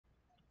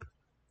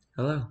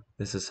Hello,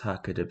 this is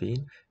Haku,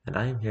 and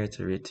I am here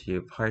to read to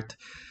you part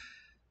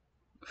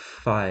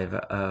 5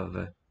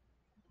 of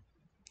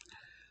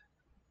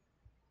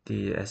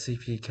the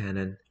SCP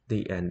canon,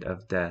 The End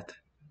of Death.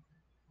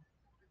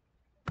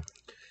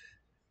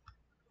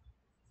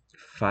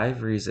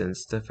 5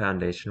 reasons the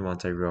Foundation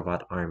wants a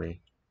robot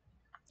army.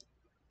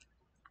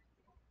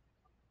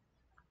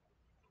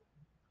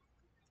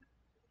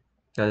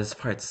 Now this is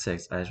part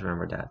 6, I just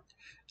remembered that.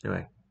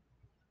 Anyway,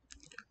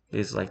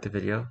 please like the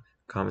video,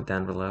 comment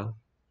down below,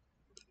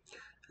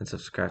 and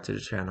subscribe to the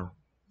channel.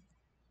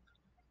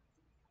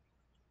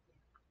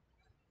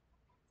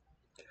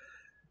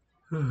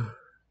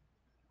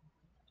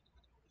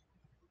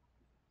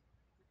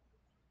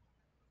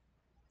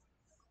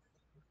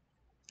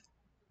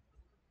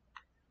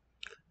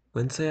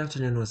 Wednesday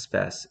afternoon was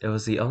best. It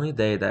was the only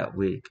day that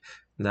week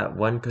that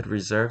one could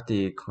reserve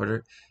the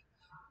quarter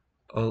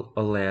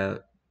olea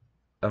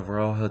of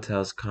Royal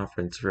Hotel's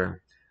conference room.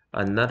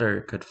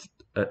 Another could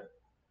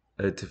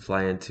to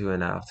fly into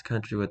and out of the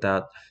country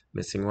without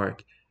missing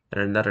work,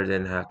 and another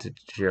didn't have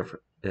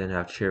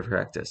cheer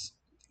practice.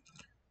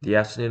 The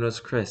afternoon was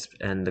crisp,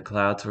 and the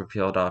clouds were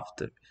peeled off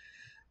the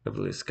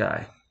blue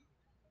sky.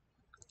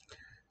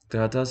 The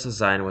hotel's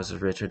design was a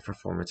rigid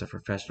performance of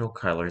professional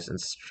colors and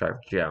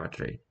striped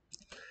geometry.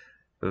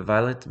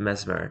 Violet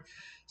Mesmer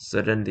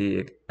stood in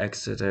the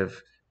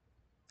executive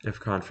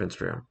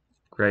conference room.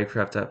 Gray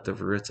crept up the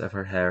roots of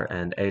her hair,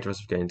 and age was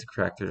beginning to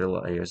crack through the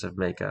layers of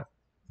makeup.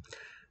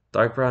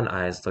 Dark brown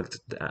eyes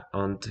looked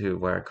onto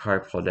where a car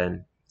pulled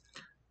in.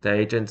 The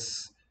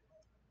agents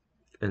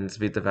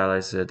beat the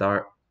valet to the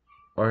door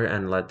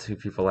and let 2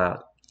 people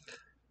out.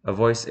 A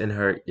voice in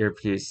her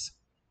earpiece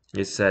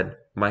said,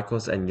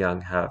 "Michaels and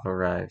Young have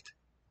arrived."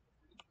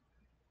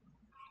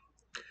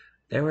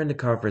 They were in the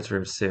conference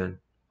room soon.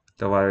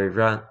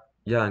 Though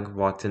Young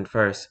walked in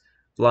first.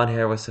 Blonde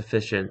hair was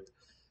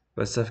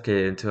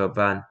suffocated into a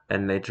bun,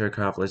 and nature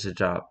accomplished the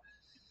job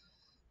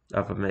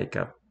of a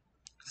makeup.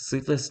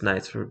 Sleepless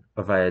nights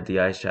provided the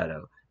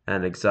eyeshadow,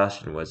 and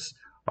exhaustion was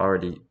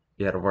already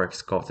at work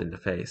sculpting the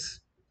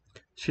face.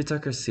 She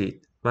took her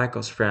seat.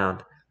 Michaels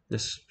frowned. The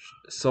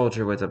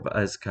soldier with a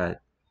buzz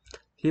cut.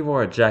 He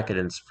wore a jacket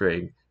in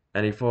spring,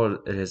 and he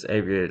folded his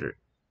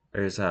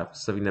aviators up,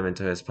 slipping them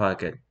into his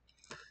pocket.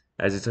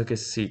 As he took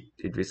his seat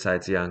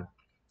beside Young,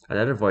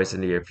 another voice in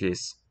the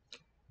earpiece.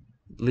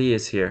 "Lee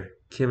is here.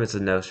 Kim is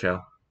a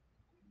no-show."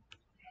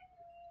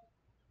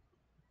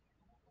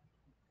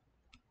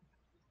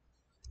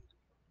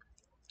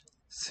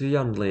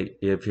 Soo-young Lee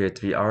appeared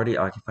to be already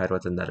occupied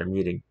with another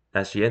meeting.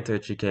 As she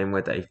entered, she came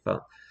with a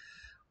phone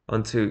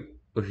onto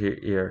her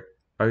ear,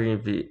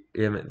 arguing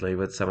vehemently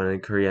with someone in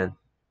Korean.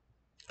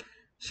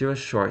 She was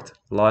short,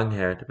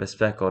 long-haired,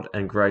 bespectacled,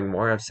 and growing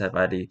more upset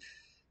by the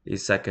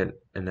second,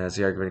 and as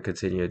the argument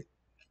continued.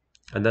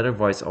 Another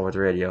voice over the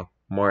radio,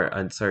 more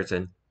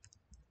uncertain.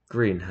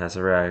 "Green has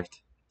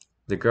arrived."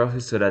 The girl who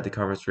stood at the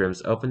conference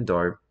room's open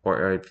door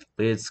wore a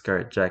pleated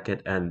skirt,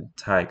 jacket, and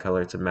tie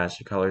color to match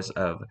the colors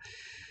of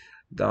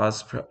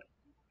Dawes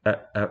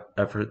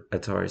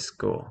Preparatory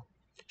School.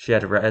 She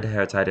had red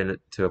hair tied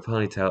into a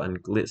ponytail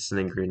and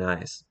glistening green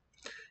eyes.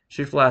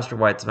 She flashed her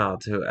white smile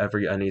to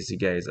every uneasy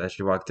gaze as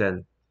she walked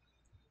in,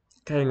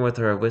 carrying with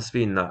her a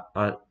wispy,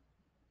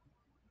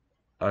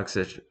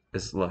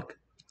 oxidous look.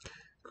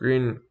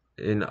 Green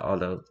in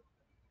although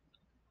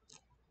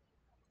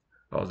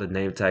the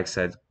name tag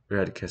said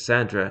read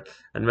Cassandra,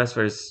 and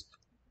Mesmer's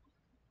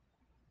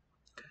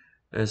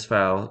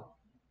file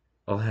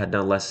had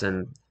no less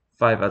than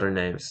 5 other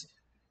names.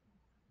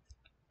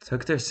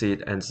 Took their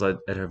seat and slid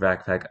her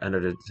backpack under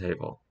the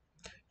table.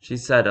 She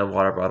set a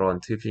water bottle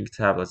and 2 pink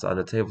tablets on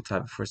the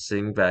tabletop before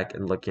sitting back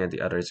and looking at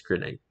the others,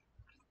 grinning.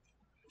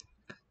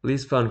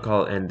 Lee's phone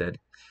call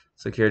ended.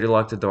 Security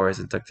locked the doors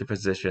and took their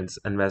positions,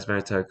 and Mesmer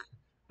took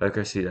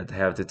her seat at the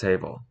head of the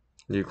table.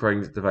 The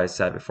recording device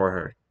sat before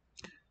her.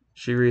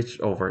 She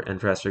reached over and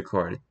pressed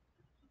record.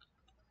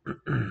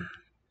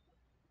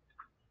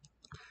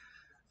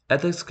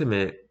 Ethics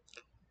Committee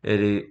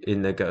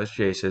in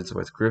negotiations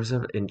with groups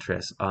of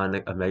interest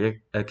on Omega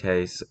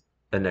K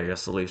scenario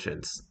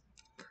solutions.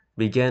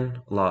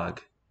 Begin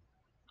log.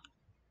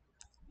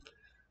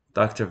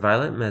 Dr.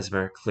 Violet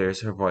Mesmer clears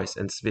her voice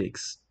and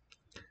speaks.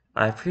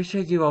 "I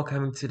appreciate you all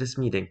coming to this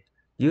meeting.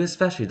 You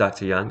especially,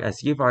 Dr. Young,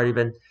 as you've already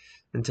been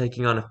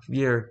taking on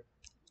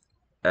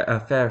a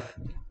fair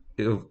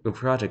few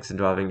projects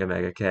involving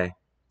Omega K."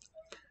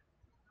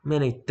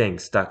 "Many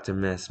thanks, Dr.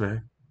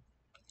 Mesmer."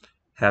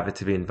 "Happy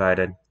to be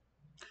invited."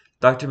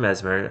 Dr.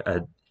 Mesmer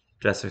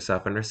adjusts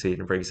herself in her seat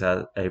and brings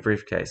out a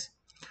briefcase.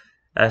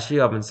 As she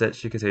opens it,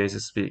 she continues to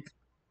speak.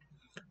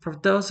 "For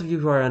those of you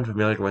who are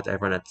unfamiliar with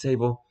everyone at the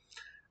table,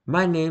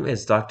 my name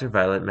is Dr.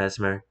 Violet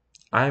Mesmer.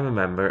 I am a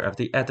member of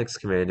the Ethics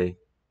Committee."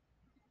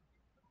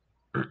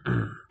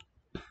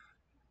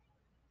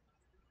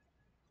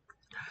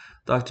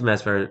 Dr.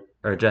 Mesmer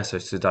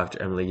gestures to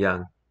Dr. Emily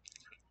Young.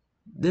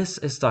 "This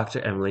is Dr.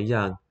 Emily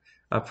Young,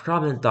 a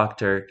prominent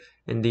doctor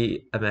in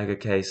the Omega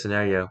K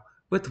scenario,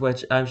 with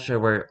which I'm sure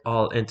we're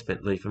all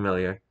intimately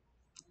familiar."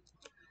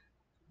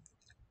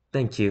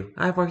 Thank you.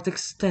 I've worked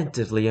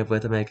extensively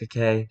with Omega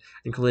K,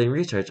 including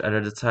research under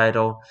the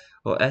title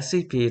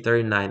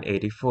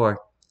SCP-3984. I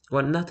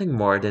want nothing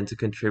more than to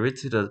contribute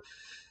to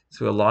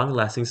a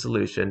long-lasting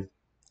solution.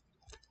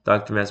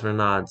 Dr. Mesmer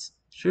nods.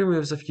 She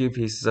removes a few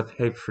pieces of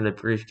paper from the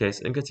briefcase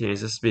and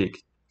continues to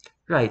speak.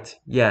 Right,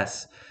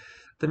 yes.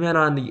 The man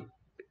on the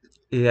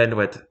end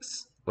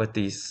with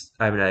these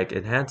cybernetic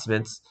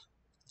enhancements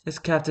is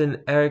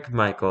Captain Eric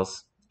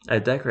Michaels, a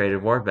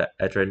decorated war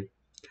veteran,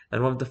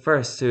 and one of the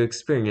first to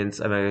experience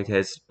Omega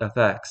K's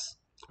effects,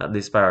 at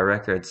least by our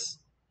records.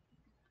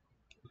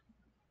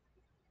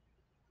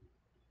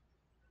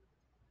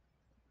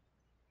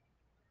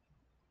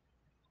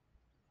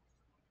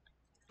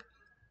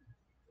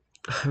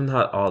 I'm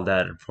not all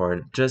that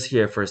important, just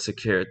here for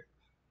security.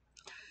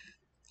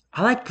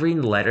 I like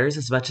green letters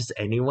as much as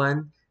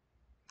anyone,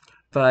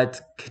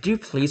 but could you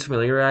please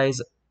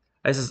familiarize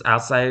us as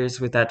outsiders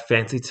with that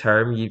fancy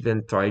term you've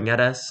been throwing at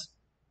us?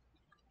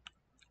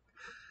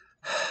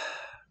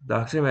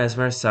 Dr.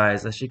 Mesmer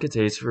sighs as she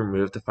continues to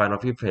remove the final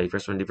few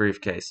papers from the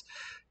briefcase.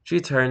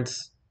 She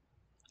turns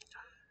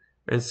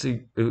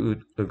into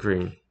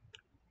green.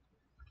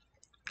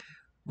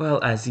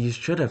 Well, as you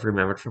should have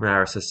remembered from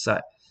our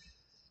societal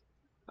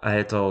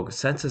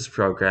census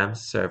program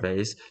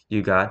surveys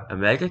you got,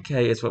 Omega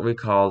K is what we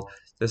call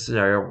the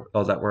scenario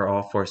that we're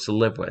all forced to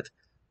live with.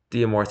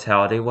 The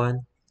immortality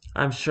one?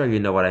 I'm sure you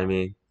know what I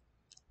mean.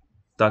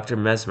 Dr.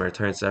 Mesmer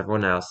turns to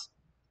everyone else.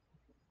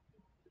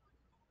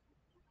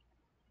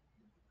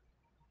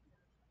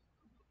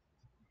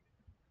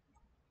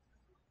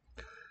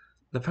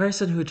 The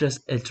person who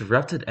just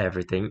interrupted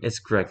everything is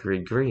Gregory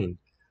Green.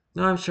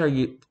 No, I'm sure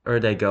you or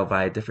they go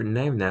by a different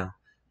name now.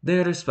 They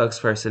are the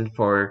spokesperson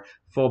for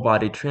full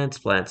body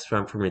transplants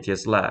from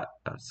Prometheus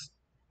Labs.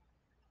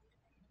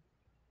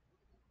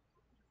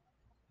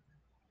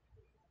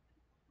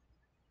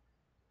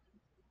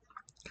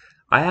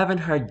 I haven't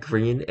heard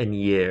Green in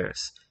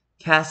years.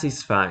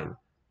 Cassie's fine.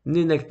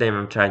 New nickname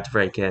I'm trying to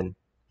break in.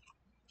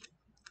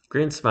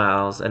 Green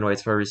smiles and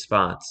waits for a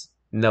response.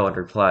 No one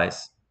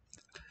replies.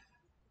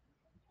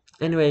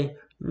 Anyway,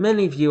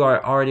 many of you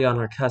are already on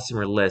our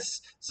customer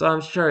list, so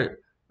I'm sure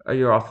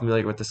you're all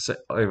familiar with the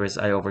service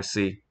I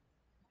oversee.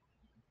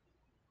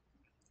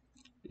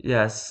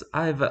 Yes,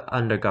 I've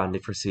undergone the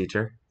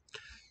procedure.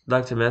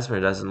 Dr. Mesmer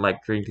doesn't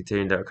like Green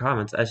continuing their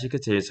comments as she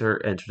continues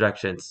her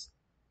introductions.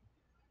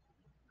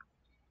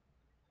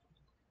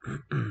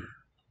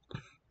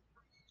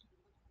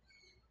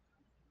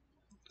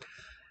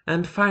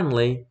 And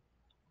finally,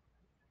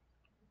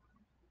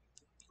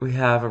 we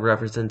have a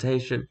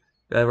representation,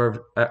 a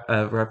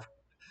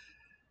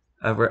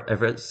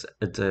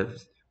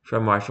representative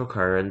from Marshall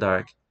Carter and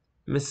Dark,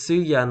 Miss Su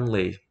Yan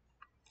Lee.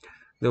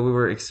 Though we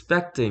were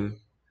expecting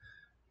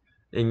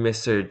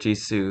Mr.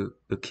 Jisoo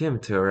Kim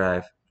to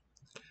arrive,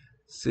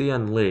 Su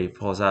Yan Lee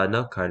pulls out a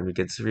note card and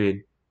begins to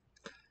read.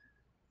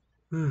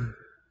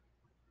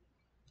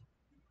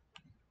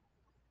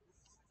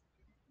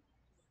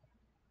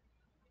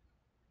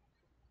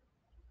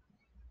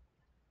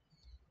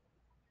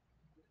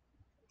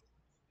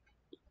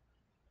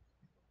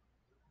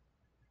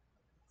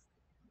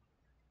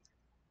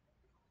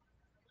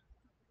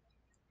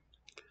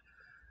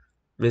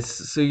 Miss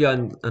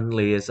Su-Yeon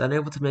Lee is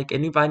unable to make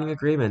any binding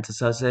agreements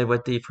associated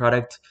with the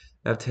product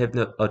of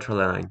Hypno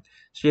Ultraline.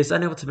 She is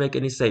unable to make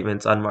any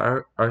statements on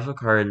Marshall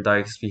Carr and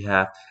Dark's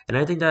behalf, and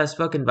anything that is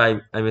spoken by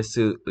Miss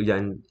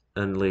Su-Yeon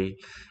Lee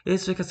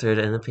is to be considered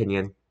an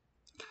opinion.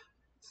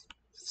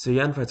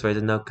 Su-Yeon puts away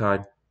the note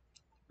card.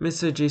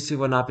 Mr. Jisoo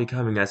will not be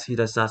coming as he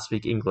does not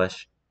speak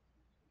English.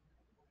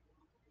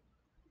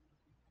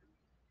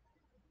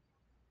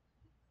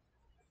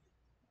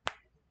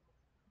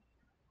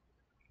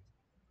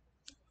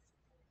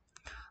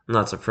 I'm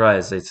not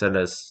surprised they sent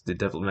us the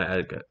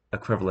diplomatic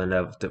equivalent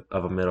of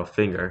a middle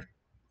finger.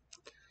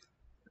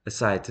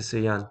 Aside to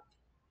Su-Yeon,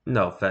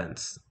 no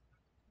offense.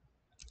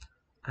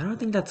 I don't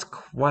think that's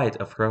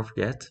quite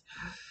appropriate.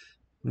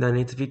 No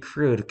need to be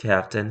crude,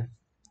 Captain.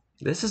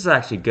 This is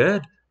actually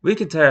good. We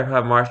can tear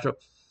apart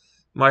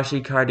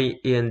Marshy, Cardi,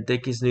 and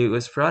Dickie's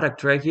newest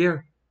product right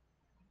here.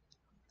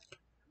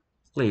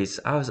 Please,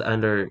 I was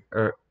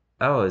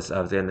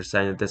of the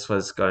understanding that this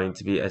was going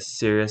to be a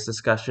serious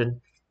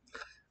discussion.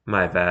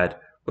 My bad.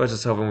 We're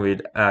just hoping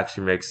we'd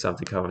actually make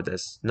something come of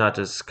this, not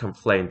just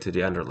complain to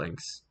the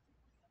underlings.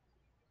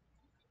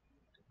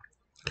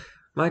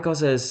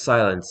 Michaels is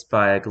silenced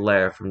by a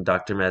glare from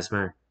Dr.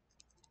 Mesmer.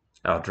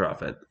 I'll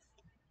drop it.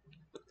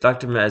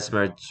 Dr.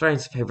 Mesmer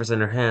strains the papers in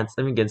her hands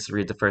and begins to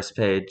read the first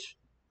page.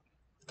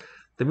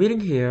 The meeting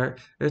here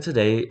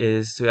today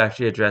is to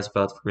actually address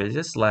both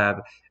Prometheus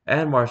Lab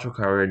and Marshall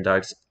Carver and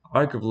Dark's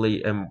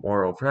arguably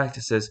immoral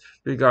practices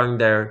regarding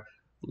their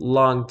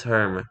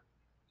long-term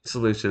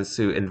solutions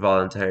to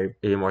involuntary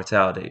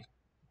immortality.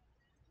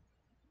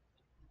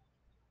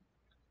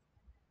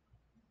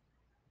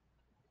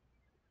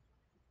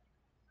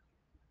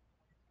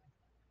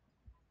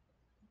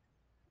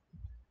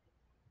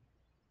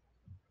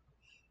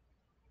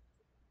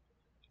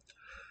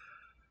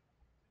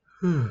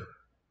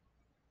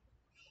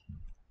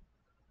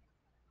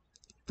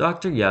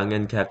 Dr. Young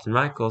and Captain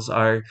Michaels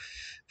are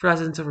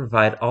present to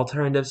provide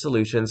alternative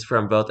solutions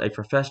from both a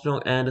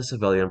professional and a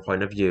civilian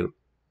point of view.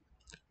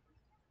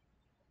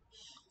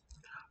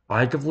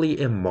 Arguably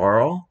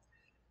immoral?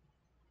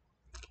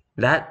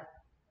 That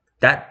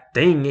that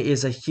thing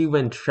is a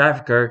human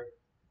trafficker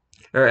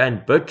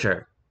and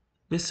butcher.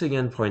 Mr.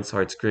 Yen points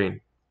towards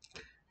Green.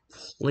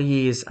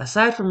 Please,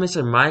 aside from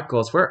Mr.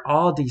 Michaels, we're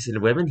all decent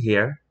women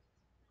here.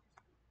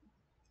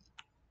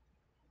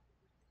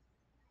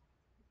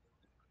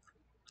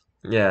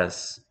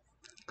 Yes,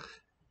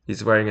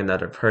 he's wearing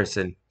another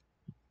person.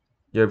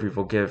 Your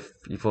people give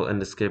people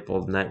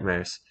inescapable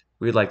nightmares.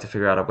 We'd like to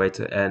figure out a way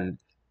to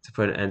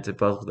put an end to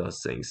both of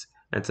those things.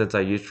 And since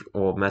our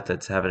usual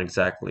methods haven't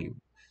exactly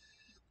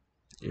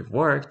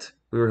worked,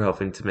 we were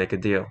hoping to make a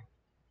deal.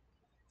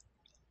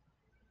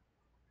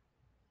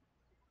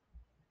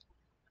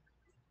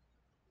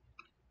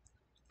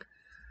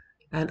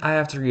 And I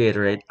have to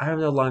reiterate, I am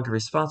no longer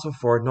responsible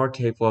for nor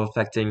capable of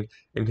affecting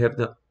in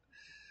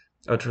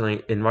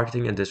in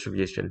marketing and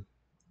distribution.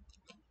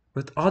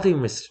 With all due,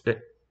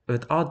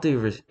 with all due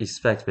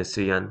respect,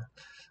 Mr. Yan,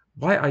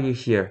 why are you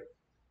here?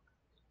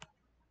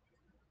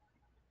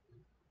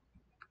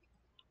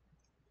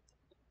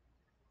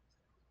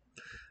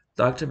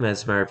 Dr.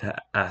 Mesmer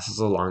passes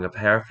along a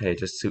pair of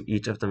pages to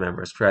each of the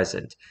members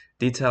present,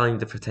 detailing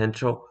the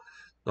potential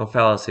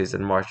fallacies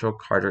in Marshall,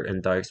 Carter,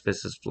 and Dyke's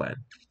business plan.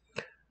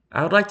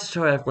 I would like to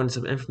show everyone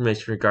some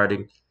information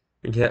regarding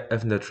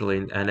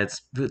Epinephrine and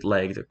its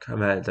bootlegged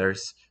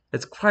competitors.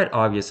 It's quite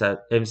obvious that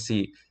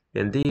MC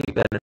and D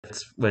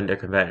benefits when their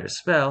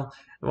competitors fail,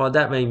 and while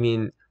that may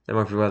mean that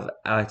more people have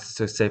access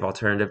to a safe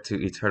alternative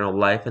to eternal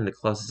life and the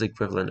closest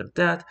equivalent of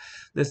death,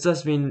 this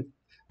does mean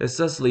this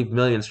does leave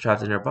millions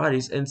trapped in their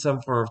bodies in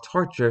some form of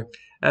torture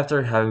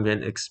after having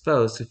been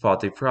exposed to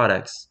faulty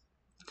products.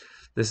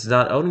 This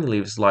not only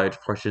leaves large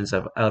portions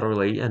of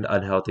elderly and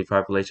unhealthy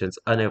populations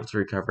unable to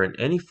recover in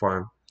any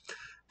form,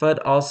 but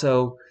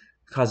also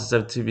causes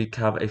them to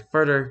become a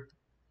further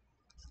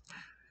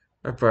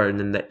burden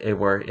than they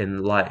were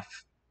in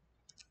life.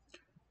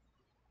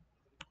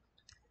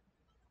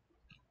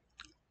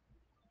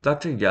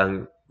 Dr.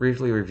 Young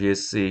briefly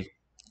reviews the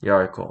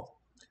article.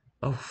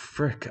 Oh,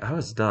 frick, I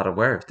was not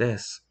aware of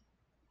this.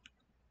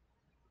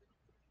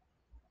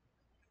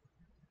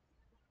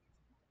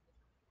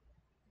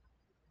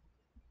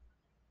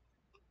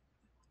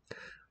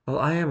 Well,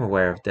 I am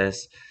aware of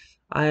this.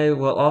 I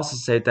will also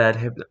say that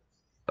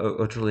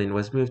Hypnotrelene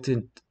was moved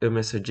to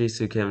Mr.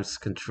 Jisoo Kim's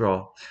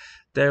control.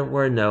 There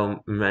were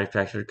no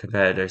manufactured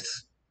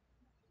competitors.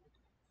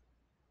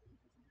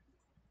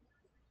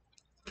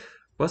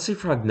 What's the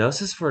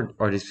prognosis for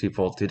these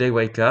people? Do they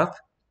wake up?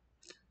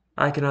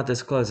 I cannot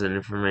disclose that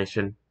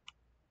information.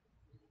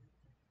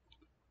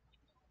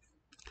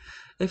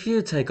 If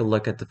you take a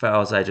look at the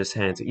files I just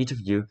handed to each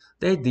of you,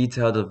 they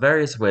detail the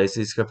various ways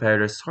these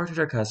competitors torture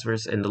their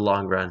customers in the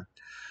long run.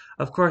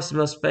 Of course, the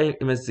most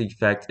famous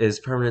defect is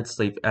permanent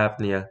sleep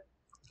apnea.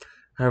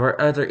 However,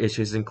 other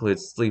issues include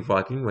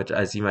sleepwalking, which,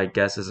 as you might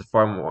guess, is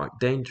far more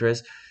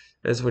dangerous,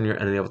 is when you're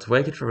unable to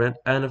wake from it,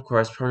 and of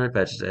course, permanent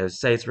vegetative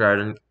states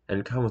rather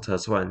than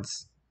comatose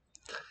ones.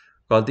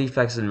 While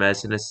defects in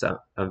medicine is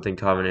something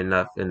common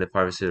enough in the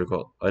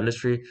pharmaceutical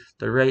industry,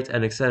 the rate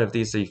and extent of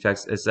these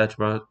defects is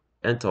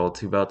detrimental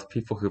to both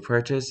people who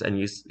purchase and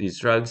use these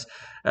drugs,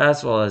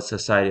 as well as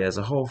society as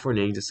a whole for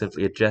needing to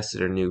simply adjust to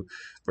their new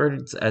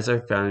burdens as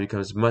their family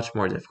becomes much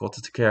more difficult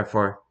to care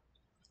for.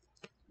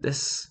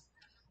 This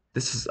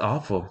this is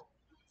awful.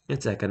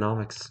 It's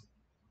economics.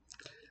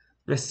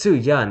 Miss Su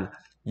Yun,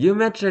 you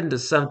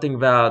mentioned something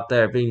about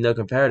there being no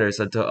competitors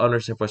until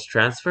ownership was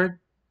transferred.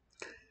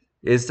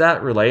 Is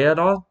that related at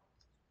all?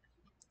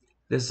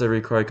 This is a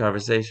recorded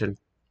conversation.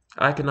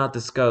 I cannot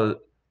discuss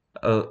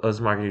those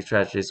marketing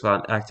strategies while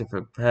an active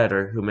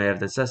competitor who may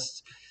have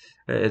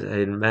necessitated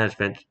in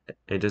management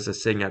and just a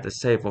sitting at this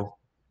table.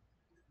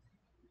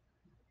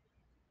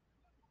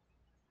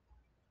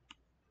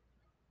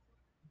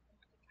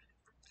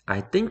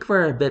 I think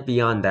we're a bit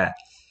beyond that.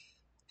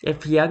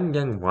 If Young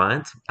Young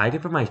wants, I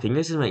can put my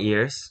fingers in my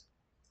ears.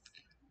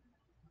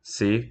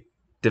 See?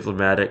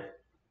 Diplomatic.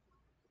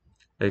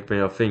 Like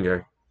middle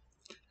finger.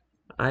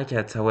 I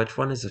can't tell which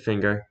one is a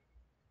finger.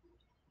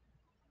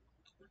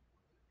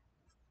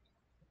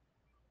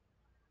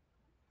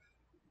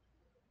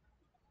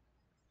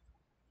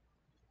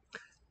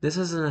 This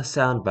isn't a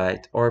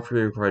soundbite or a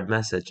pre-recorded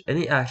message.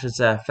 Any actions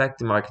that affect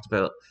the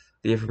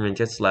marketability of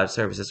Minkus Lab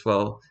services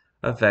will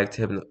affect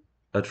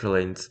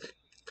Hypnotrillings.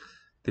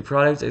 The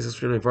product is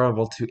extremely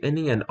vulnerable to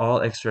any and all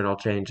external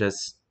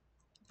changes.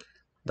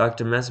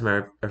 Dr.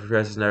 Mesmer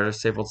prepares another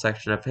stapled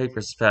section of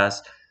papers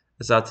passed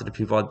out to the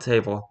people on the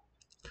table.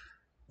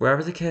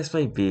 Wherever the case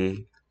may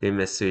be,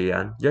 Miss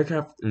Suyan, your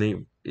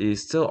company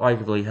still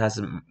arguably has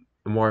a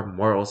more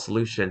moral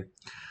solution,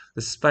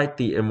 despite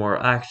the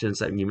immoral actions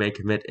that you may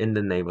commit in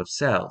the name of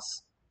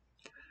sales.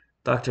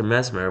 Dr.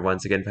 Mesmer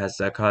once again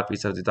passes out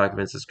copies of the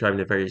documents describing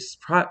the various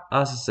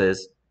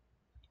processes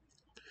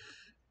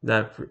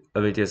that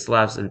Prometheus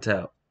Labs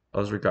entails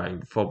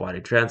regarding full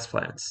body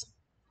transplants.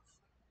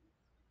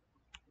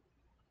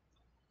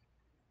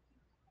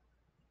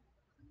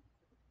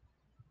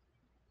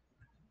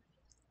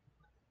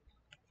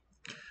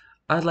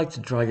 I'd like to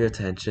draw your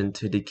attention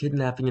to the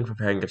kidnapping and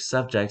preparing of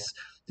subjects,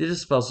 the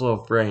disposal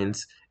of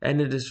brains, and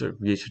the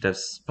distribution of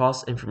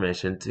false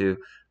information to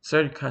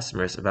certain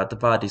customers about the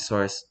body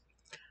source.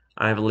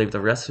 I believe the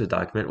rest of the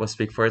document will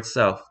speak for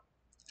itself.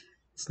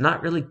 It's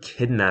not really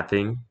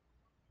kidnapping.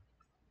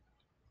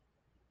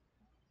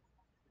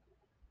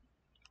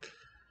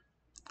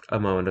 A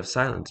moment of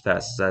silence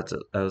passes as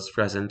those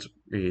present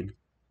read.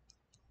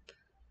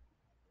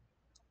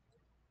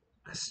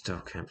 I still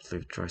can't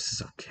believe Joyce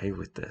is okay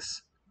with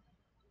this.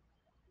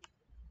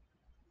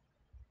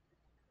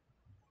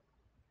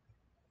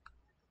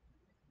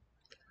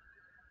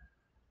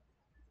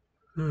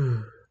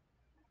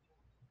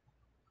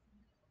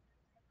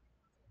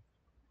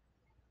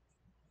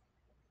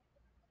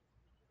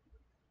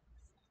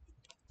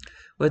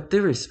 With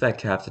due respect,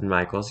 Captain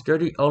Michaels, you're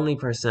the only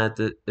person at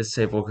this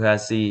table who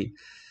has the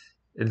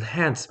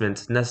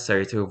enhancements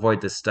necessary to avoid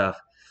this stuff.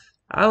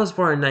 I was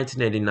born in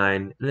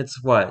 1989, and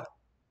it's what?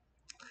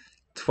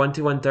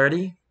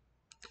 2130?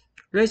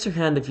 Raise your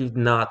hand if you've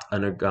not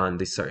undergone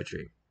the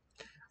surgery.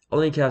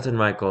 Only Captain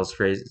Michaels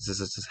raises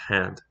his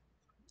hand.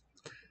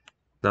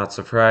 Not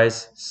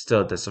surprised,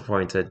 still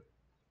disappointed.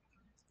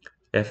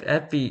 If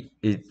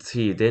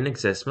FBT didn't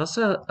exist, most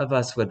of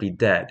us would be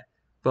dead.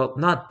 Well,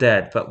 not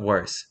dead, but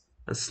worse.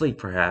 Asleep,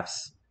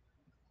 perhaps.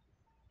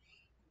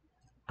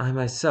 I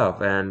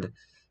myself, and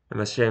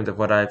I'm ashamed of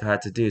what I've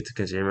had to do to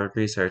continue my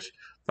research,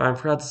 but I'm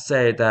proud to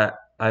say that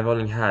I've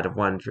only had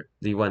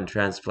the one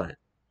transplant.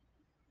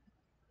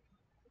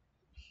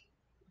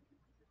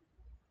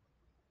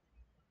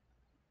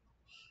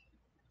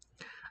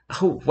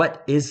 Oh,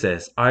 what is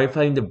this? Are you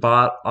putting the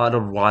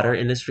bottled water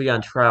industry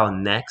on trial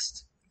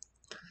next?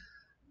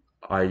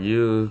 Are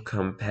you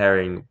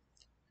comparing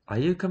Are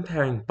you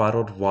comparing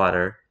bottled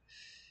water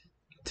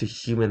to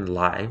human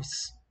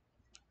lives?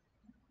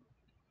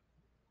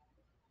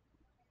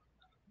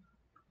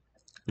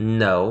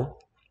 No.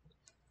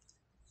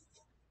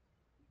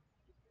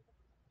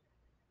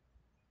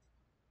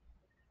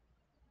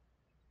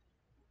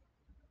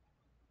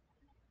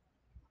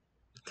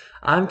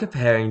 I'm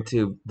comparing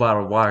to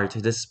bottled water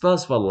to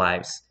disposable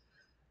lives.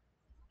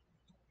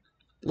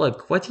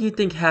 Look, what do you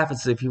think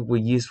happens to the people we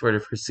use for the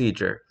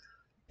procedure?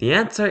 The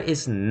answer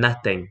is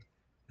nothing.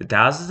 The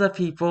thousands of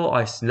people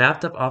are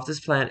snapped up off this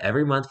planet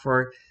every month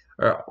for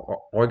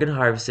organ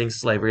harvesting,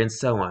 slavery, and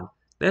so on.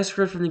 They're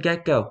screwed from the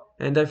get-go,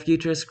 and their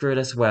future is screwed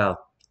as well.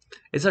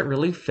 Is it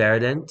really fair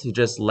then to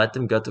just let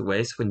them go to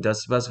waste when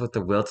those of us with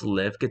the will to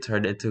live get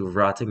turned into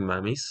rotting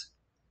mummies?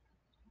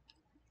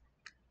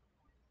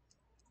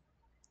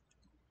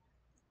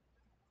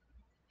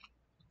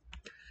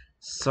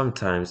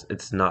 Sometimes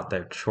it's not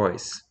their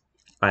choice.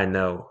 I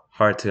know,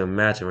 hard to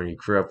imagine when you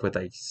grew up with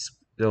a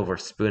silver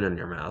spoon in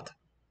your mouth.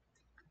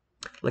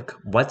 Like,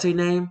 what's your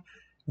name?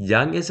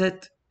 Young, is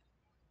it?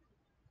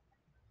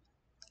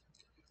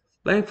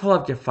 Let me pull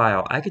up your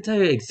file. I can tell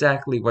you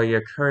exactly where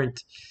your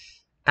current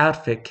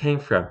outfit came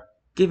from.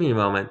 Give me a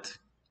moment.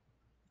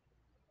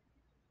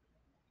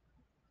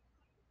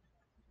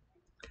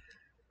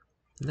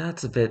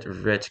 That's a bit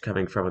rich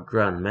coming from a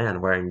grown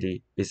man wearing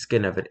the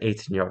skin of an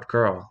 18-year-old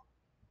girl.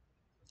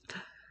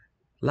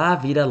 La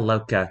vida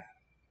loca.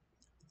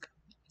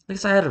 At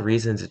least I had a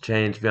reason to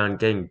change beyond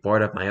getting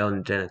bored of my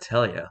own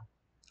genitalia.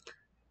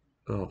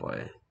 Oh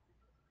boy.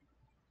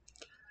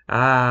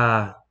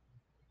 Ah,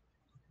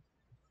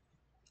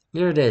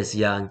 here it is,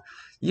 young.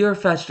 You were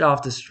fetched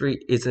off the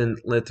street in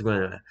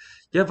Lithuania.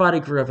 Your body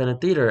grew up in a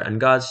theater, and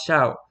God's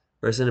shout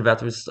was in the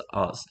bathroom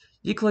stalls.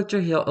 You clicked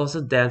your heels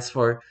and danced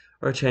for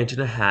or changed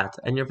in a hat,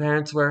 and your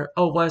parents were,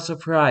 oh what a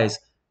surprise,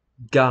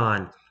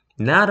 gone.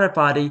 Now that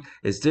body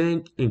is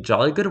doing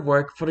jolly good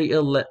work for the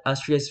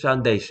illustrious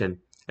foundation.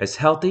 It's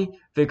healthy,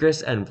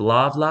 vigorous, and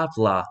blah blah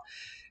blah.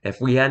 If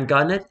we hadn't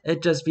gotten it,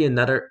 it'd just be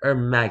another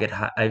maggot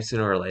hive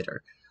sooner or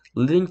later.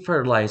 Leading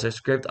fertilizer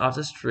scraped off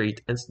the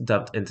street and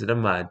dumped into the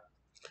mud.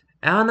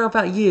 I don't know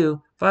about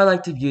you, but I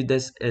like to view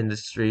this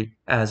industry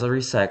as a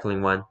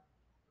recycling one.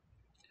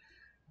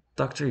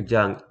 Dr.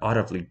 Young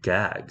audibly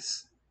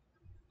gags.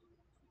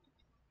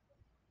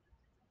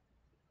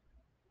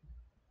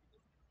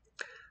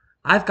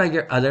 I've got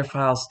your other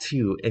files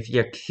too, if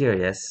you're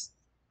curious.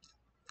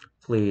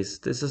 Please,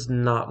 this is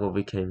not what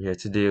we came here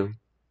to do.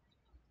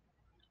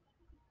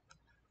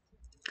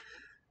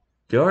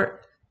 You're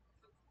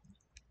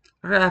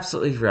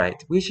absolutely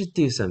right. We should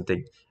do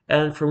something,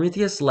 and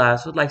Prometheus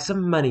Labs would like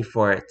some money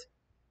for it.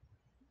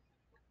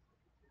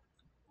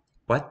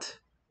 What?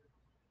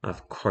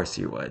 Of course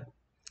you would.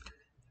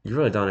 You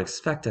really don't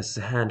expect us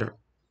to hand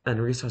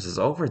and resources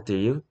over, do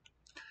you?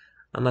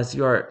 Unless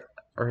you are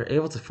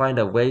able to find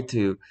a way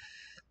to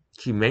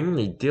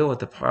humanely deal with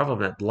the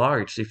problem at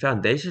large, the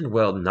Foundation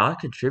will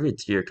not contribute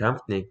to your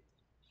company.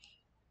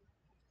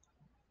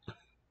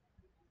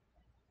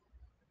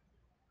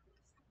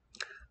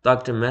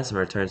 Dr.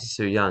 Mesmer turns to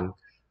Su Young.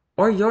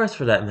 Or yours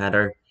for that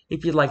matter,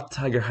 if you'd like to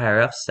tell your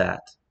higher ups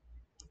that.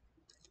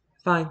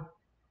 Fine.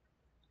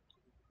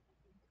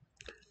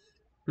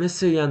 Miss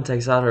Su Young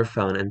takes out her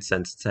phone and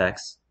sends a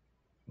text.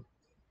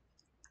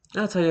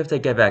 I'll tell you if they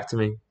get back to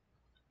me.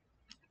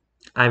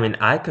 I mean,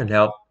 I couldn't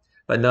help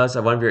but notice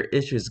that one of your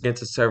issues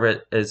against the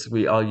server is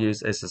we all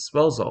use its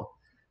disposal.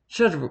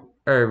 Should,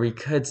 or we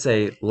could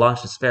say,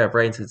 launch a spare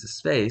brains into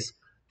space.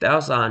 That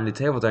was on the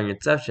table during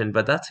Inception,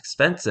 but that's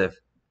expensive.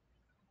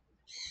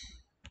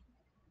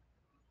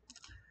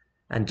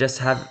 And just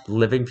have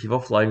living people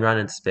floating around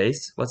in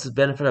space? What's the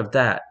benefit of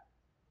that?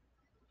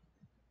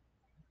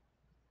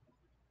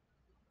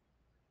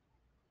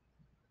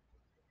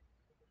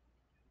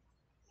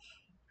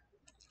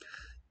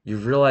 You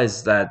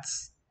realize that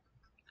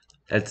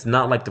it's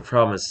not like the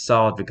problem is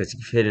solved because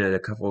you've hit it a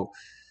couple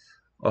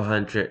of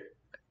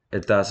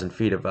 100,000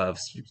 feet above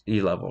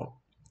sea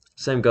level.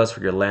 Same goes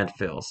for your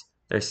landfills.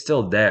 They're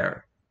still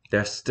there.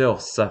 They're still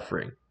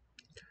suffering.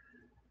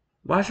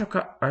 Marshall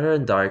Arthur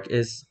Dark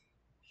is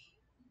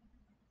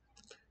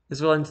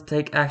willing to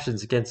take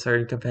actions against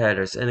certain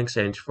competitors in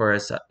exchange for a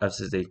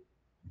subsidy.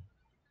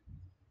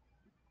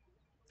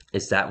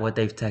 Is that what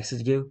they've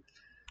texted you?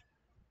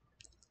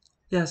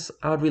 Yes,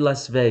 I would be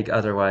less vague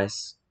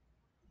otherwise.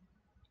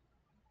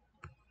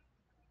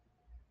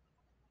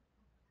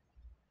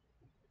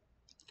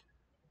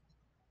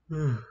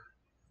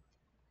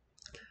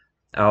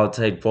 I'll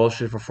take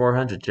bullshit for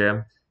 400,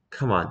 Jim.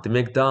 Come on, the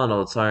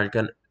McDonald's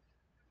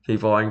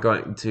people aren't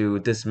going to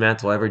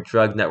dismantle every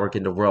drug network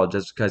in the world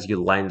just because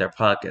you line their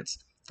pockets.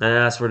 And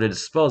as for the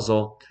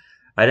disposal,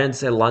 I didn't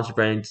say launch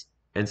brains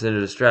into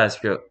the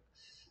stratosphere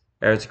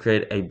to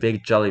create a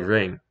big jelly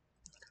ring.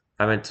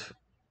 I meant,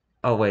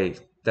 oh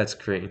wait, that's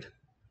green.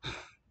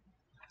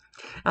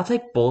 I'll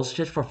take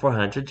bullshit for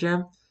 400,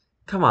 Jim.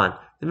 Come on,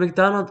 the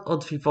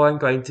McDonald's people aren't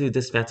going to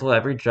dismantle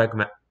every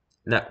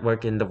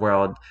network in the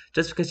world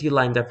just because you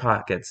line their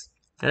pockets.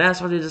 And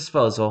as for the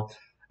disposal,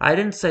 I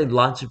didn't say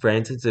launch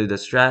brains into the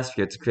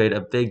stratosphere to create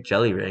a big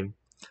jelly ring.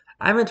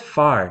 I meant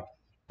far,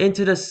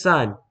 into the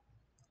sun.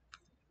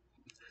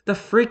 The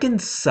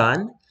freaking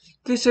sun?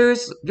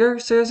 You're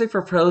seriously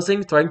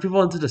proposing throwing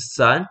people into the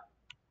sun?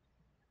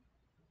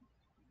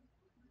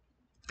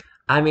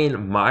 I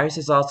mean, Mars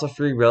is also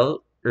free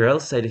real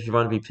estate if you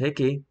want to be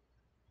picky.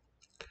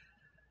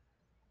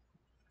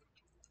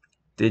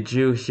 Did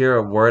you hear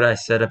a word I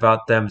said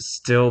about them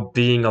still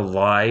being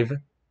alive?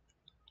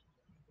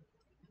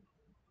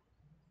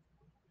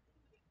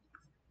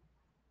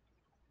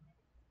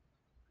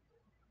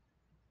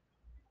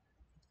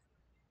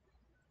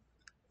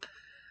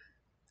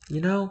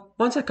 You know,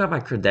 once I got my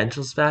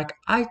credentials back,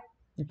 I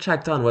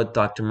checked on what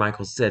Dr.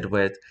 Michaels did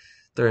with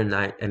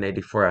 39 and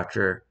 84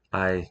 after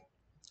I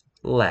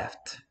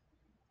left.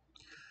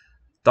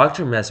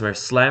 Dr. Mesmer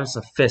slams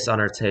a fist on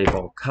her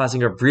table,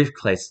 causing her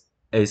briefcase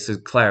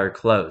to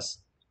close.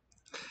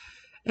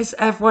 Is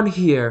everyone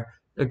here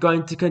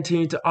going to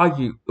continue to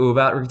argue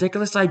about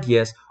ridiculous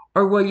ideas,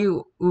 or will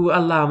you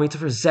allow me to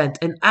present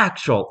an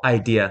actual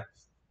idea?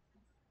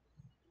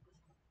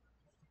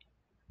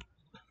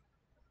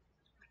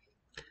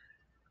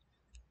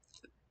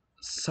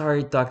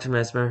 Sorry, Dr.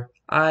 Mesmer.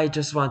 I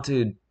just want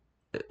to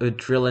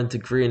drill into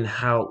Green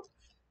how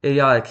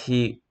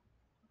idiotic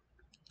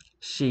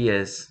she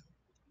is.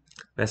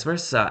 Mesmer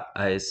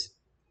sighs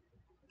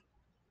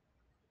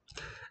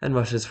and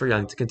wishes for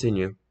Young to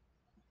continue.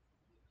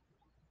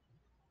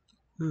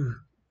 Hmm.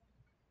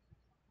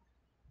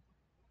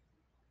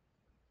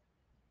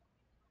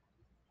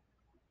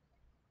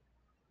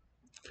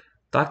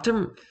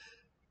 Dr.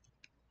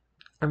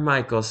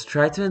 Michaels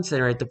tried to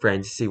incinerate the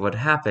brain to see what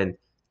happened.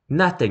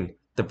 Nothing.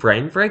 The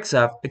brain breaks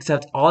up,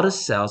 except all the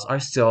cells are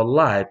still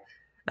alive,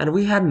 and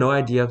we had no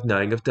idea of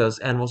knowing if those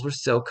animals were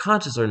still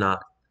conscious or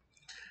not.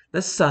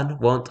 The sun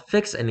won't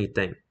fix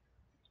anything.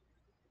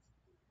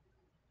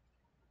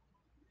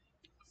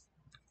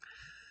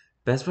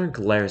 Mesmer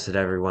glares at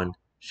everyone.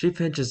 She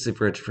pinches the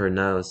bridge of her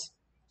nose.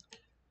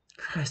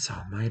 Christ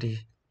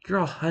almighty, you're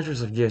all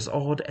hundreds of years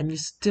old, and you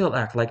still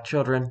act like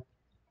children.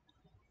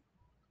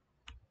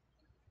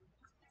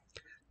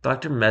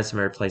 Dr.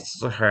 Mesmer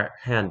places her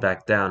hand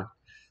back down.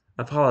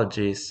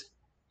 Apologies.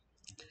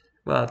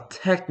 Well,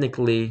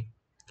 technically,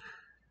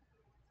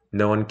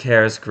 no one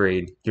cares,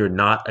 Green. You're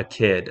not a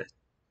kid.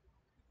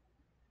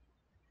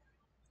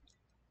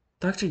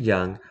 Dr.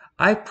 Young,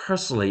 I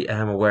personally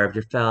am aware of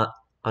your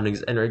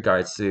findings in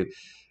regards to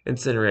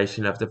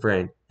incineration of the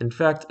brain. In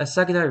fact, a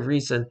secondary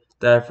reason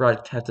that I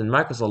brought Captain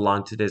Michaels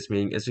along to this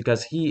meeting is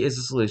because he is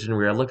the solution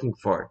we are looking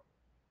for.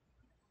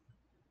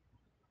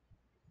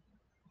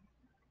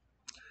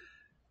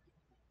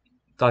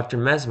 Dr.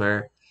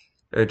 Mesmer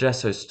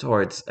gestures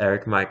towards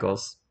Eric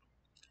Michaels.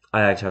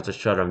 I actually have to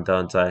shut him,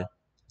 don't I?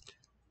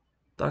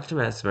 Dr.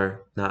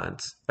 Mesmer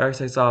nods. Eric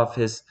takes off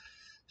his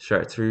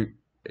shirt to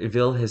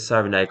reveal his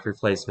cybernetic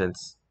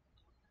replacements.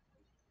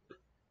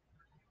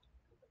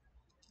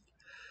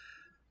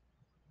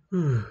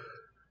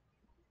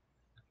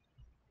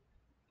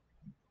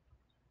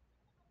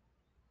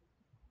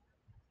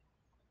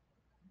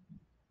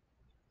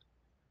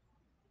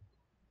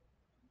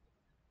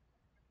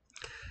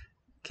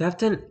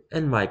 Captain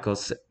and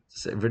Michael's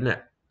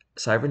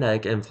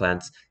cybernetic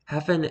implants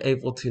have been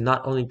able to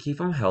not only keep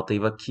him healthy,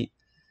 but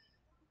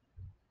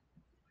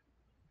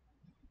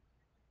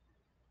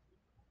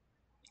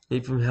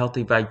made from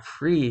healthy by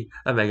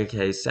pre-Omega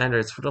K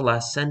standards for the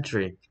last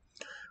century.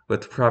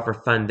 With proper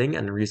funding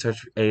and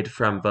research aid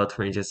from both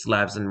Prometheus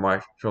Labs and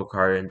Marshall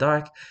Carter and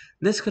Dark,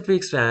 this could be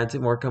expanded to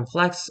more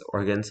complex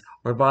organs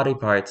or body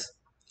parts,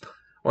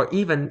 or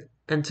even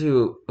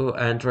into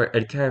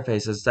android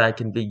carapaces that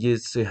can be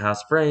used to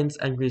house brains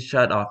and be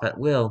shut off at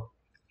will.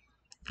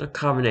 A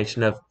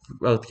combination of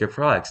both your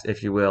products,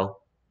 if you will.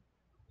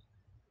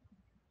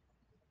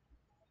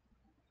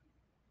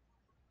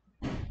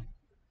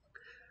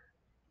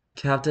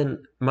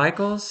 Captain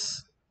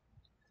Michaels,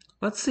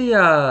 what's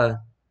the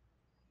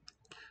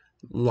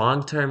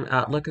long-term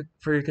outlook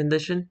for your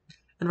condition?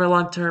 And by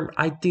long-term,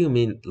 I do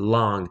mean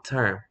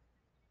long-term.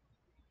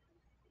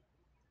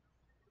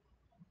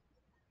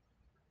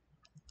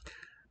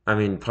 I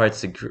mean,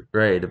 parts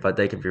degrade, but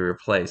they can be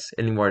replaced.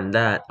 Any more than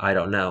that, I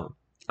don't know.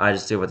 I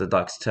just do what the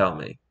docs tell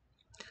me.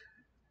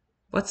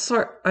 What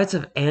sorts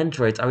of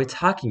androids are we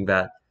talking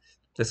about?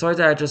 The sort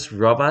that are just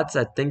robots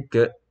that think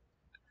good,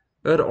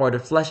 or the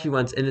fleshy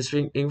ones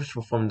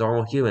indistinguishable from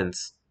normal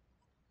humans?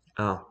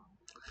 Oh,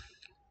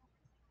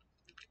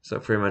 so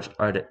pretty much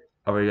are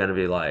we gonna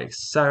be like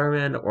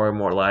Cybermen or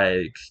more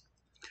like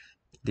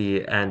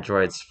the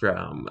androids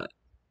from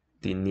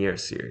the Nier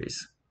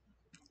series?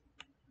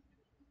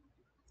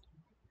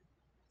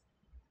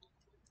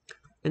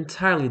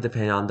 Entirely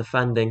depending on the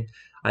funding.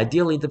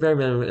 Ideally, the bare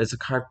minimum is a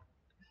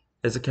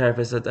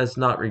carapace that does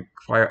not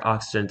require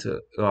oxygen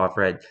to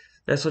operate.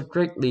 This would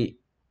greatly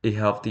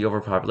help the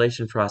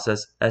overpopulation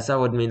process, as that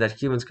would mean that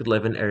humans could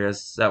live in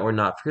areas that were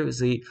not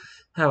previously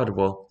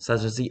habitable,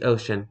 such as the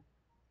ocean.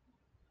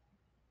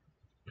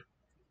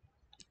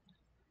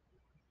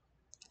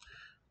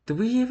 Do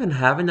we even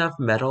have enough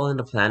metal in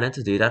the planet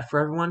to do that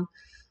for everyone?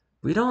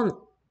 We don't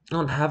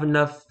have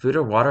enough food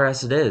or water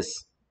as it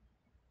is.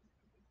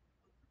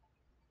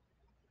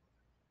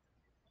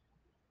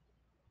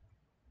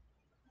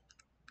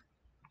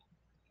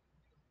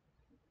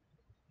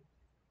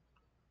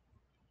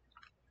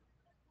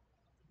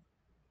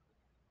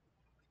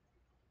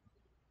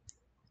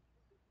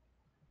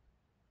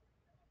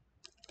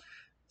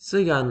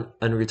 Sugan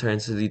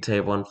returns to the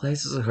table and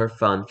places her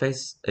phone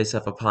face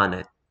up upon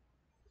it.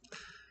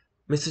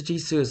 Mr.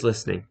 Jisoo is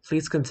listening.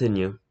 Please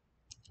continue.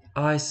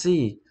 Oh, I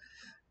see.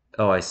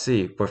 Oh, I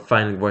see. We're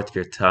finally worth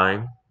your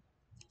time.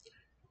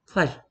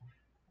 Pleasure.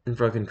 In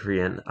broken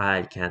Korean,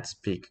 I can't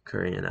speak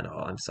Korean at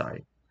all. I'm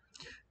sorry.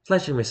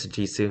 Pleasure, Mr.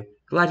 Jisoo.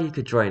 Glad you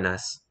could join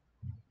us.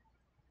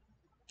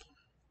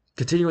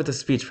 Continue with the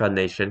speech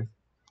foundation.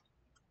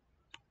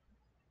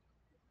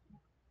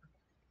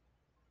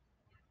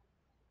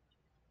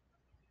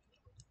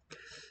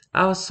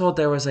 I was told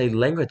there was a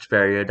language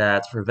barrier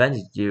that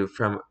prevented you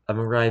from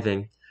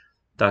arriving.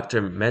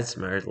 Dr.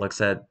 Mesmer looks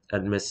at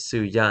Miss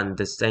Su Yan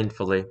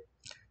disdainfully.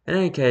 In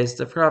any case,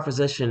 the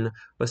proposition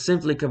was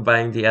simply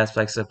combining the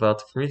aspects of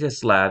both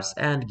Prometheus Labs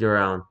and your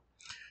own,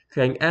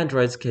 creating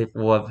androids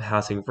capable of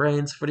housing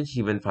brains for the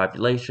human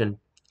population.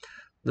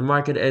 The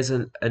market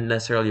isn't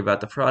necessarily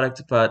about the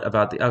product, but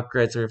about the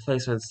upgrades and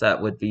replacements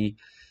that need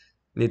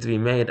to be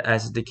made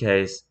as it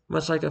decays,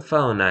 much like a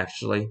phone,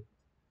 actually.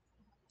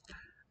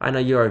 I know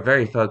you are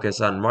very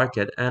focused on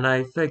market, and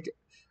I figured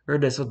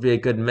this would be a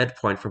good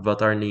midpoint for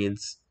both our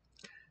needs.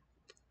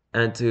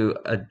 And to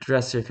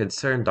address your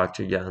concern,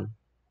 Dr. Young,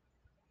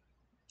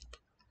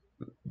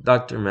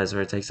 Dr.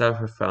 Mesmer takes out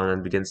her phone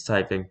and begins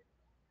typing.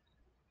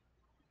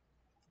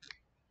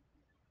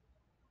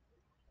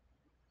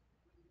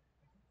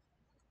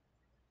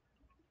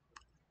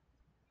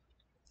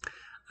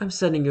 I'm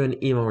sending you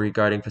an email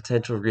regarding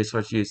potential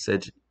resource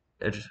usage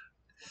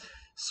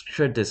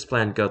should this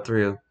plan go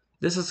through.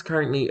 This is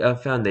currently a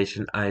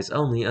Foundation eyes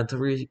only until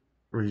we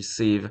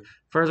receive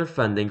further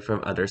funding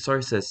from other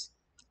sources.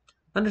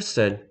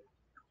 Understood.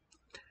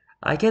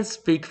 I can't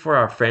speak for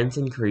our friends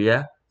in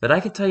Korea, but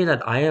I can tell you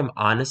that I am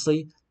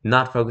honestly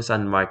not focused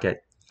on market.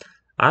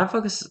 Our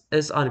focus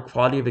is on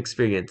quality of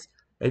experience.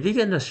 If you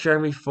can assure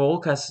me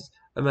full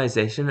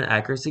customization and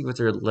accuracy with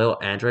your little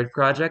Android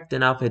project,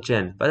 then I'll pitch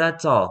in, but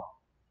that's all.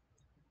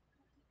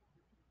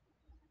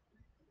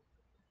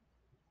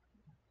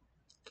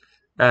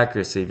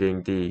 Accuracy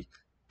being the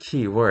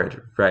key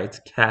word, right,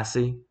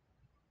 Cassie?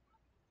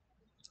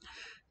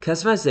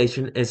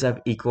 Customization is of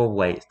equal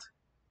weight.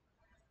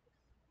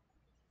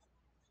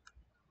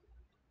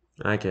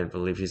 I can't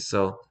believe he's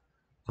so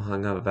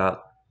hung up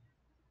about.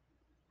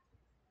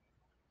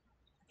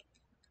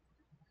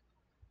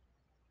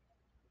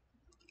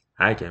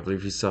 I can't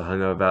believe he's so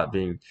hung up about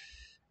being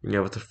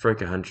able to frick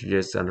 100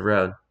 years down the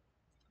road.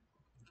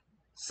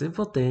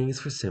 Simple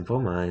things for simple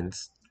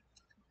minds.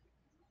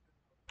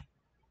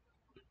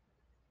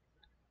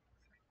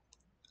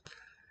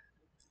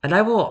 And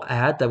I will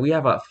add that we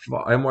have a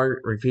far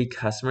more repeat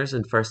customers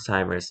than first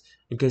timers,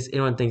 in case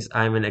anyone thinks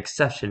I'm an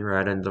exception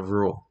rather than the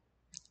rule.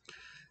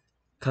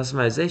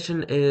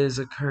 Customization is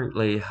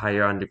currently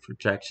higher on the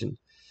projection,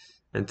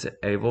 and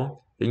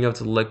being able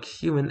to look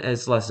human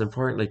is less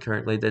importantly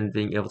currently than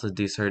being able to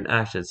do certain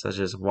actions, such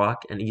as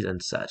walk and eat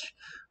and such.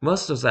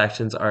 Most of those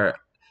actions are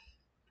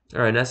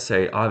are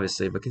necessary,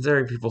 obviously, but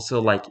considering people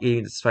still like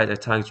eating despite their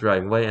tongues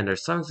rotting away and their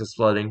stomachs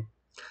exploding,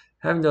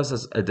 having those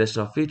as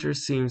additional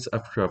features seems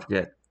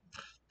appropriate.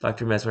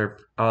 Dr. Mesmer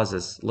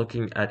pauses,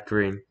 looking at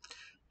Green.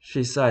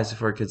 She sighs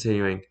before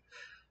continuing.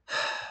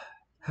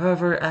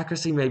 However,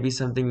 accuracy may be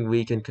something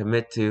we can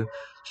commit to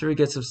should we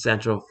get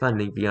substantial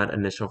funding beyond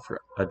initial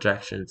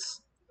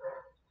projections.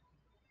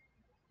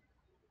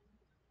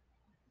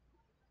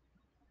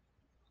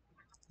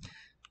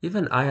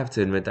 Even I have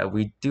to admit that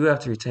we do have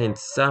to retain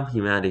some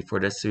humanity for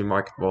this to be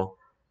marketable.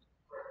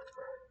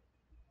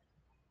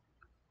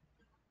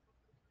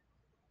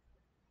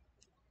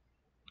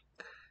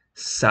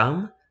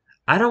 Some?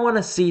 I don't want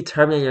to see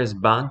Terminators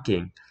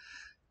bonking.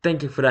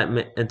 Thank you for that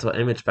mental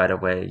image, by the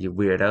way, you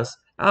weirdos.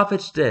 I'll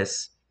pitch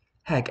this.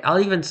 Heck, I'll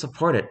even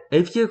support it.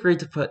 If you agree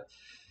to put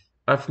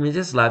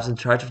Archimedes Labs in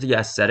charge of the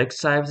aesthetic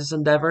side of this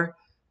endeavor,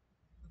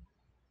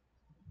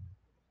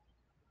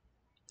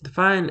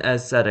 define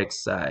aesthetic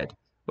side.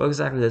 What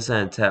exactly does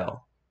that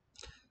entail?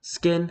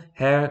 Skin,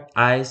 hair,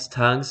 eyes,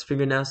 tongues,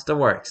 fingernails, the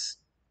works.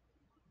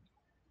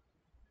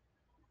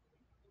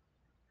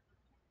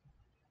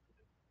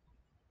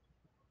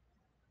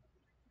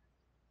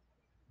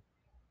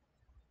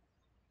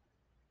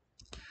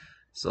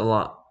 So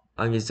long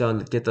as you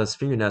don't get those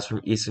fingernails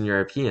from Eastern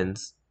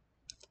Europeans.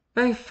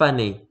 Very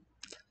funny.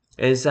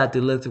 Is that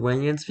the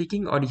Lithuanian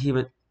speaking or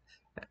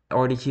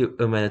the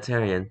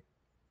humanitarian?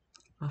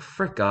 Oh,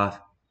 frick off.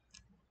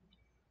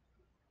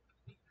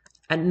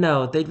 And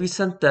no, they'd be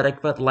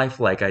synthetic but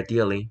lifelike,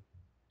 ideally.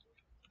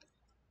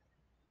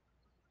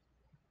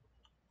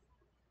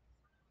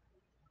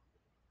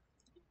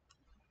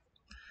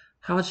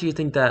 How much do you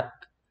think that?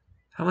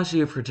 How much do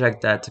you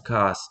project that to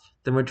cost?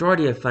 The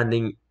majority of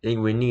funding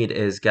we need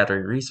is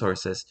gathering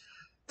resources.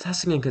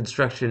 Testing and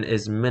construction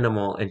is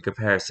minimal in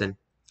comparison.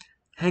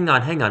 Hang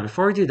on.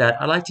 Before we do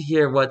that, I'd like to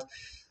hear what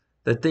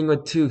the thing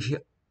with two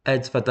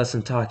heads but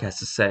doesn't talk has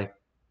to say.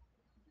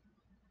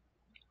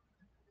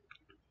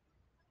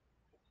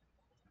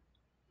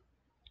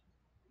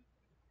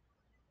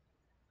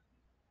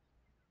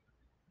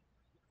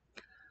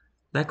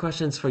 That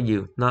question's for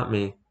you, not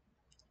me.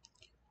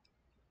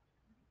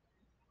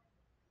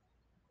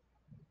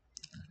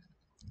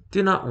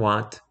 Do not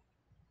want.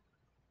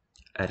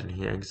 Eden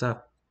hangs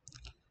up.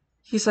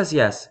 He says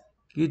yes.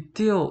 You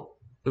do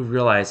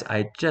realize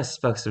I just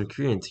spoke some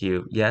Korean to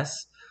you,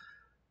 yes?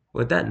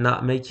 Would that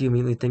not make you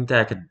immediately think that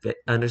I could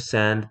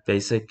understand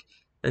basic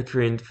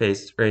Korean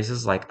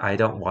phrases like I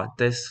don't want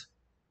this?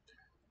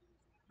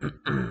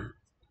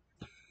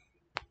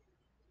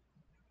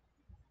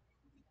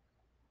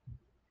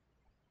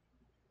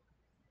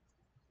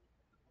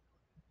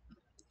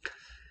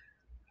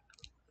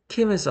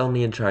 Kim is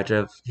only in charge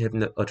of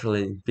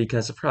hypnotraining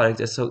because the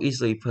product is so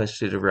easily pushed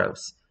through the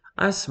ropes.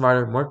 I'm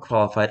smarter, more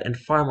qualified, and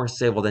far more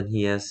stable than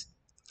he is.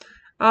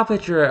 I'll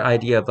put your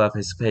idea above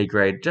his pay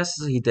grade,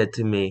 just as he did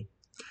to me.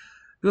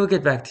 We'll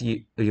get back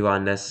to you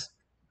on this.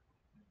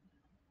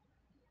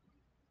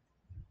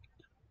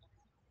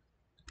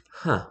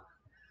 Huh.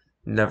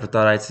 Never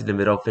thought I'd see the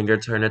middle finger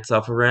turn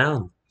itself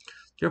around.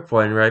 You're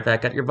pointing right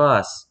back at your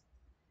boss.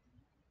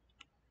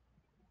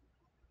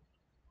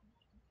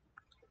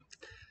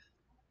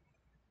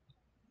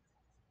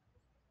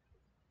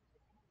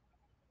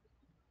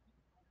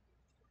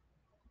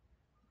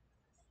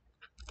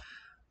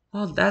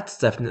 Well, that's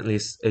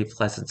definitely a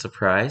pleasant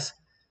surprise.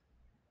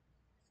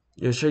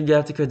 You're sure you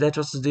have the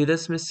credentials to do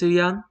this, Miss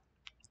Suyan?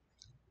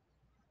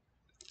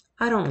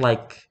 I don't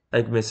like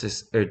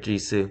Mr.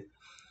 Urjisu.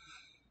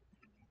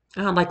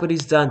 I don't like what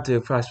he's done to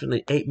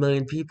approximately 8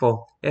 million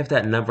people, if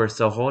that number is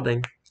still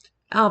holding.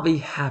 I'll be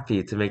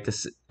happy to make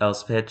this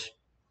else pitch.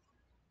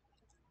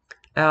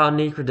 I don't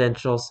need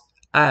credentials.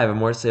 I have a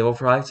more stable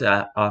product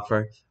to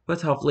offer,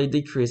 with hopefully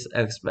decreased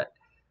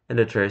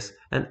expenditures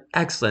and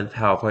excellent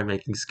PowerPoint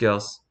making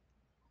skills.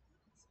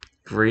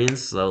 Green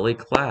slowly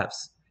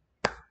claps.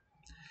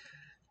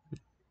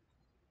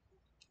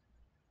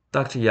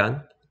 Dr.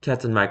 Young,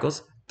 Captain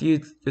Michaels, do you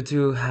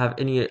two have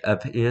any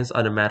opinions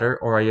on the matter,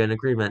 or are you in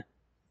agreement?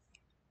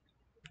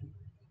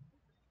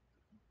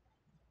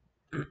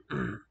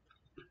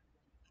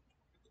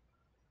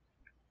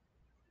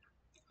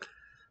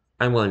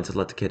 I'm willing to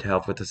let the kid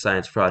help with the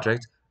science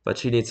project, but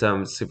she needs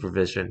some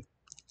supervision.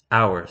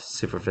 Our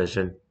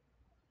supervision.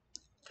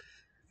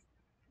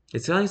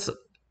 It's the only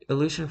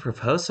solution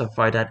proposed so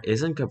far that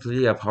isn't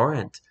completely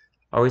abhorrent.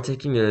 Are we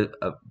taking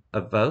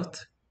a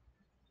vote?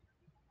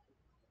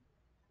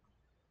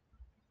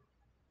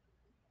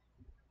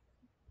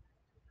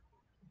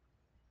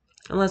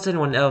 Unless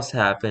anyone else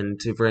happened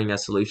to bring a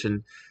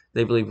solution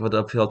they believe would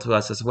appeal to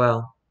us as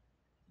well.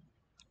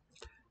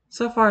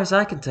 So far as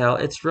I can tell,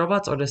 it's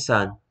robots or the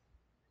sun.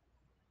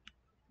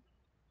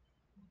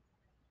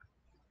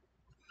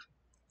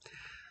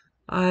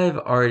 I've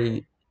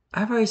already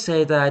I've already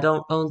said that I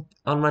don't own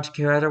much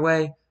care either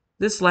way.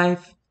 This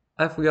life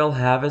we all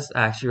have is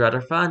actually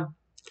rather fun.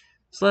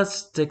 So let's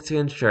stick to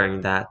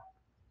ensuring that.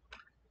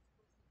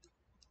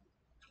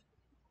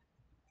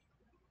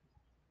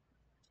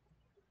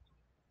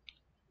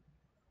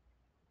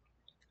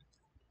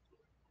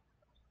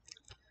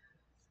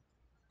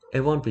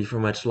 It won't be for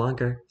much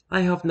longer.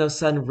 I hope no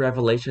sudden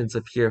revelations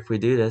appear if we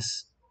do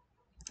this.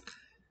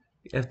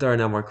 If there are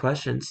no more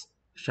questions,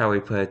 shall we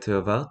put it to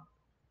a vote?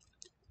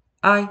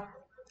 Aye.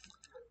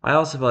 I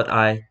also vote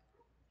aye.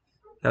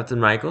 Captain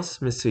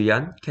Michaels, Miss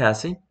Suyan,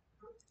 Cassie?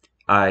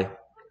 Aye.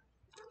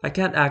 I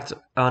can't act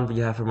on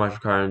behalf of Marshal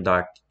Carr in the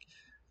dark.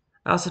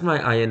 I'll send my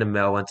eye in the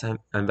mail once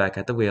I'm back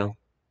at the wheel.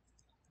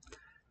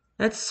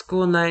 It's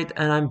school night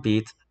and I'm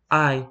beat.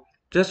 Aye.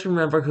 Just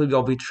remember who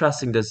you'll be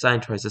trusting the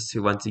design choices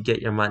to once you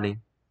get your money.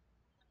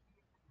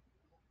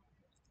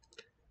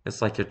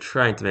 It's like you're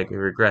trying to make me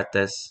regret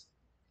this.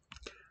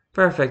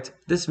 Perfect.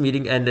 This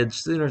meeting ended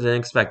sooner than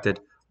expected,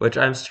 which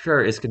I'm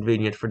sure is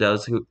convenient for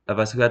those of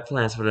us who had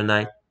plans for the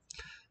night.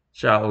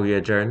 Shall we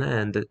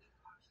adjourn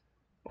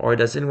or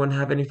does anyone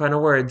have any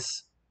final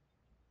words?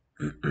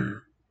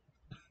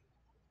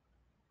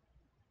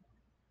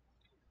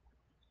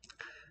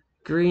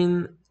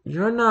 Green,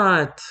 you're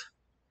not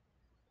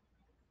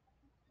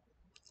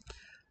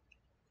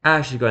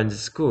actually going to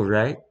school,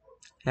 right?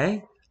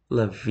 Hey,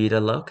 La Vida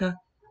Loca?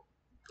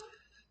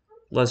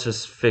 Let's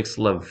just fix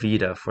La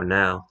Vida for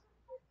now.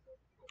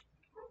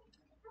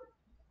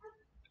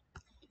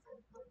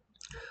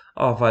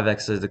 All five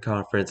exited the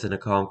conference in a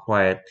calm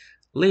quiet.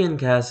 Lee and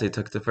Cassie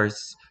took the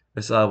first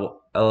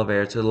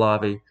elevator to the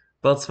lobby,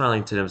 both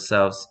smiling to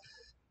themselves.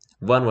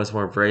 One was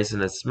more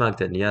brazen and smug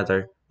than the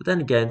other, but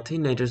then again,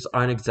 teenagers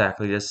aren't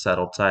exactly the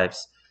settled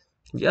types.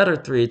 The other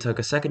three took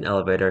a second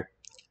elevator.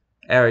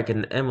 Eric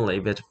and Emily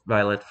bid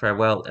Violet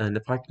farewell in the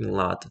parking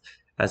lot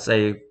as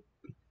they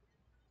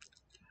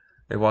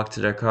walked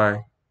to their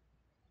car.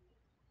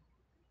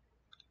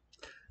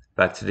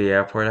 Back to the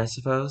airport, I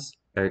suppose?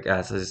 Eric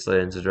asked as he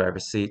slid into the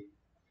driver's seat.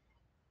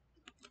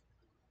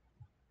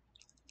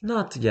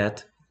 Not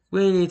yet.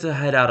 We need to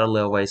head out a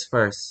little ways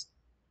first.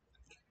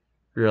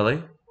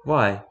 Really?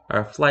 Why?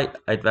 Our flight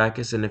back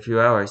is in a few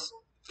hours.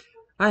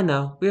 I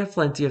know, we have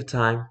plenty of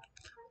time.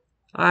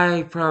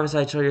 I promised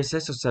I'd show your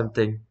sister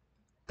something.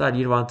 Thought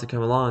you'd want to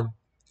come along.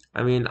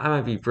 I mean, I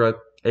might be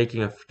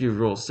breaking a few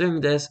rules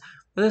doing this,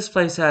 but this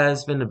place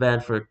has been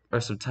abandoned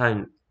for some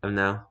time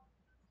now.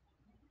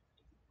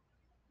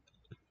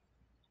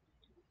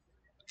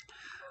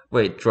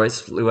 Wait,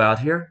 droids flew out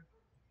here?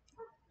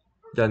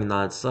 Young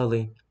nodded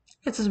slowly.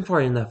 It's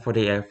important enough for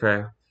the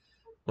airfare.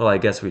 Well, I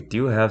guess we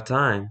do have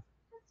time.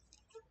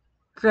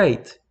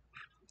 Great.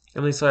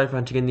 Emily started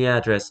punching in the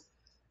address.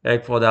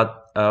 Eric pulled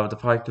out of the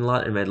parking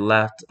lot and made a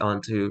left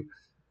onto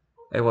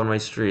a one-way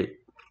street.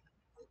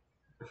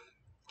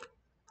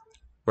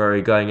 Where are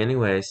we going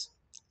anyways?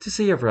 To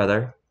see your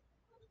brother.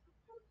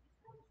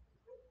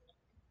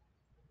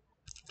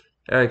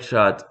 Eric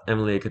shot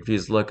Emily a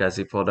confused look as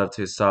he pulled up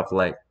to his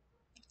stoplight.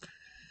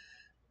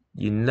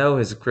 You know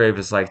his grave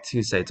is like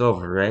 2 states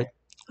over, right?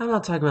 I'm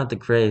not talking about the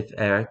grave,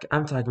 Eric.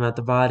 I'm talking about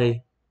the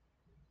body.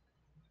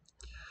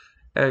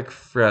 Eric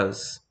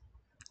froze.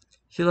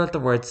 He let the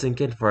words sink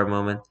in for a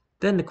moment.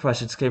 Then the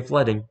questions came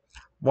flooding.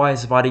 Why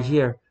is the body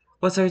here?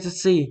 What's there to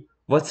see?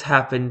 What's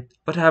happened?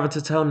 What happened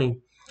to Tony?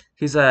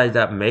 He said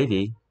that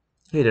maybe.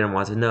 He didn't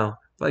want to know,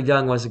 but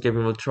Young wasn't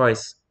giving him a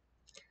choice.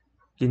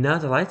 You know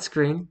the light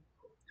screen.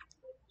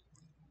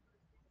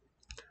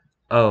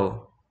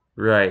 Oh,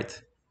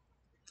 right.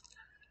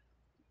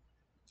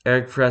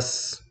 Eric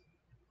pressed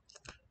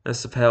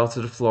the pedal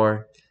to the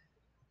floor,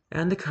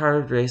 and the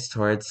car raced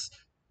towards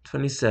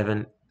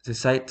 27 to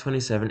site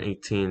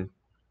 2718.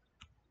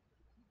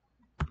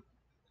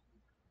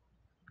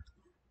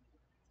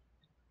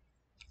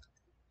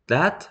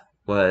 That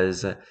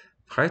was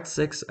part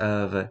 6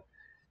 of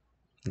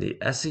the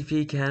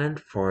SCP canon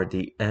for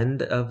the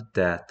end of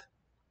death.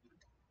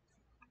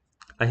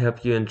 I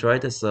hope you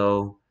enjoyed this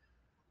little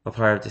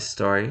part of the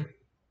story.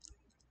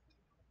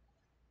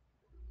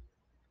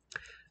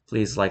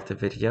 Please like the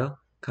video,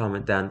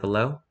 comment down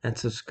below, and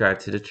subscribe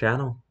to the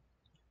channel.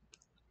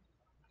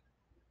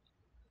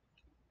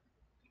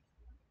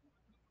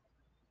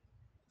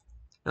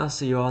 I'll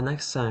see you all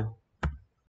next time.